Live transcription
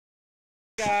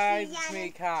guys, it's me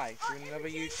Kai, doing another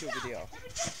YouTube video.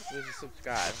 Please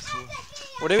subscribe.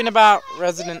 We're doing about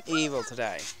Resident Evil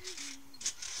today.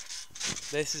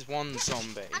 This is one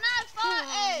zombie. And I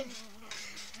farted.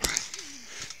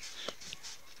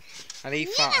 And he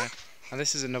farted. And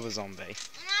this is another zombie. And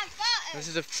I farted. This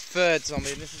is a third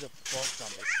zombie, and this is a fourth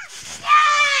zombie.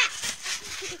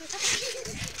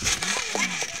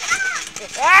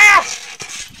 Ah!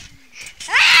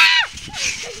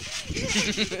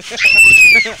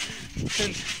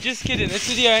 Just kidding, this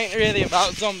video ain't really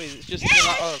about zombies, it's just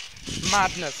about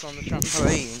madness on the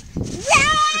trampoline.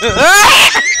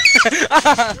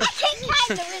 I kicked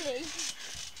kinda really.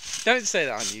 Don't say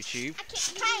that on YouTube. I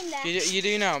kicked kinda. You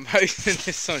do know I'm posting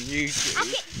this on YouTube.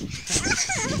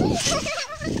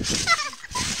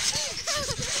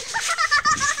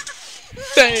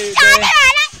 Baby,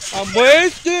 I'm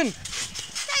wasting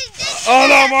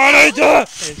all I wanted to.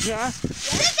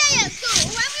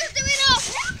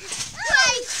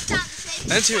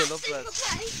 Don't you love that?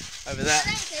 Over there.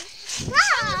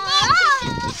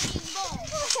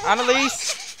 Annalise,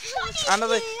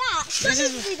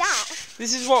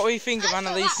 this is what we think of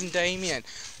Annalise and Damien,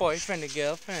 boyfriend and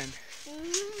girlfriend.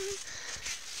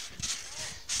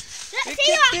 It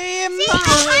could be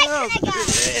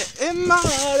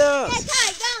immortal.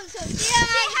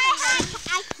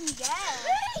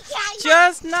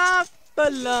 Just not for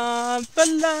long.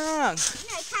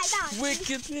 We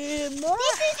could be immortal.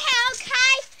 This is how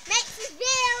Kai makes us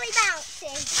really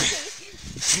bouncy.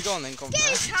 Go on then, come Get on.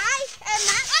 it, Kai.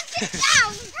 Sit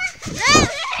down.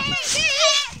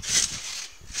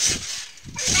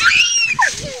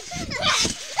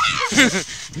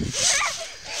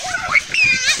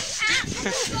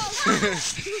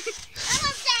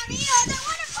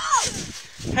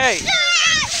 Hey!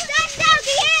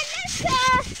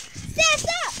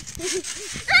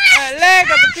 Leg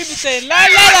up, the people say la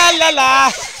la la la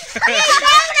la.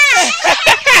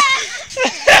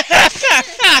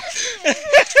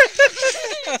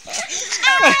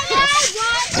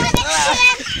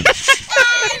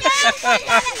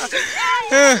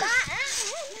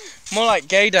 More like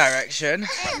gay direction.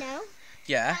 I know.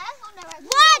 Yeah.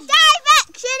 What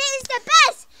direction is the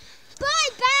best boy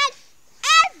band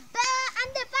ever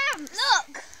and the band?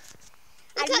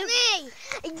 Look at me.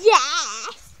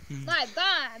 Yes. My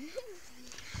band.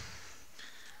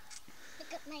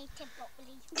 Look at my tibble.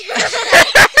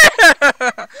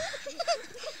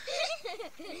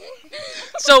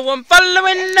 So I'm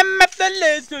following the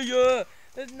method to you.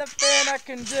 There's nothing I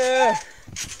can do.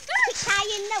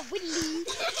 Tying the willies.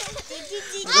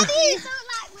 Willies don't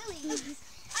like willies.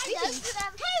 I know. Hey,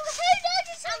 who knows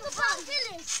a song about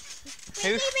willies?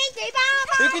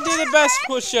 Who can do the best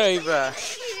pushover?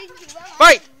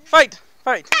 Fight! Fight!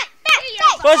 Fight!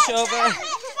 Pushover!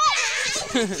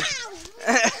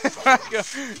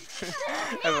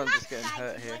 Everyone's just getting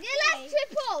hurt here. Let's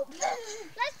trip up.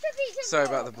 Let's trip each other. Sorry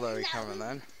about the blurry camera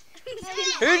then.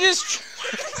 Who just...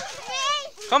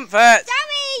 Comfort!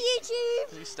 Sorry,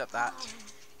 YouTube. You step that.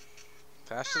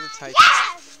 Pass to the tape.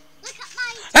 Yeah! Look at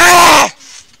my... Ah!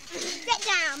 Sit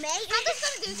down, mate. I'm just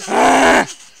going to do something.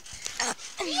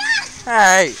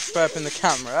 Hey! Burping the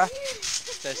camera.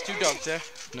 There's two dogs there.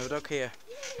 No dog here.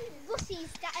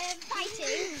 Wussy's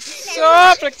fighting.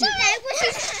 Stop! No, Wussy's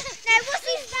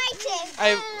fighting.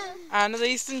 Hey,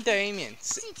 Annalise and Damien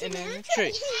sitting in the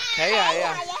tree.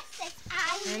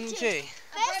 K-I-A. In the tree.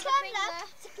 First one, love.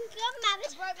 Second one,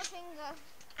 marriage. Broke my finger.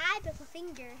 I broke my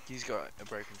finger. He's got a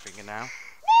broken finger now.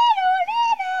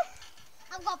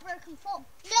 I've got a broken foot.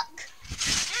 Look.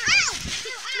 Ow!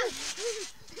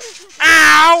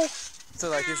 Ow! So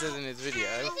like he says in his video.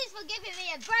 This is for giving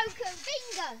me a broken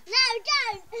finger. No,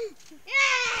 don't.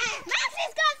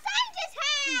 Massey's got scientist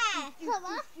hair. Come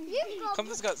on.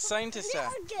 Comfort's got scientist hair.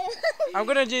 I'm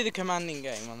going to do the commanding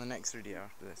game on the next video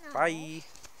after this. Bye.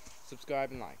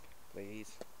 Subscribe and like,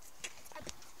 please.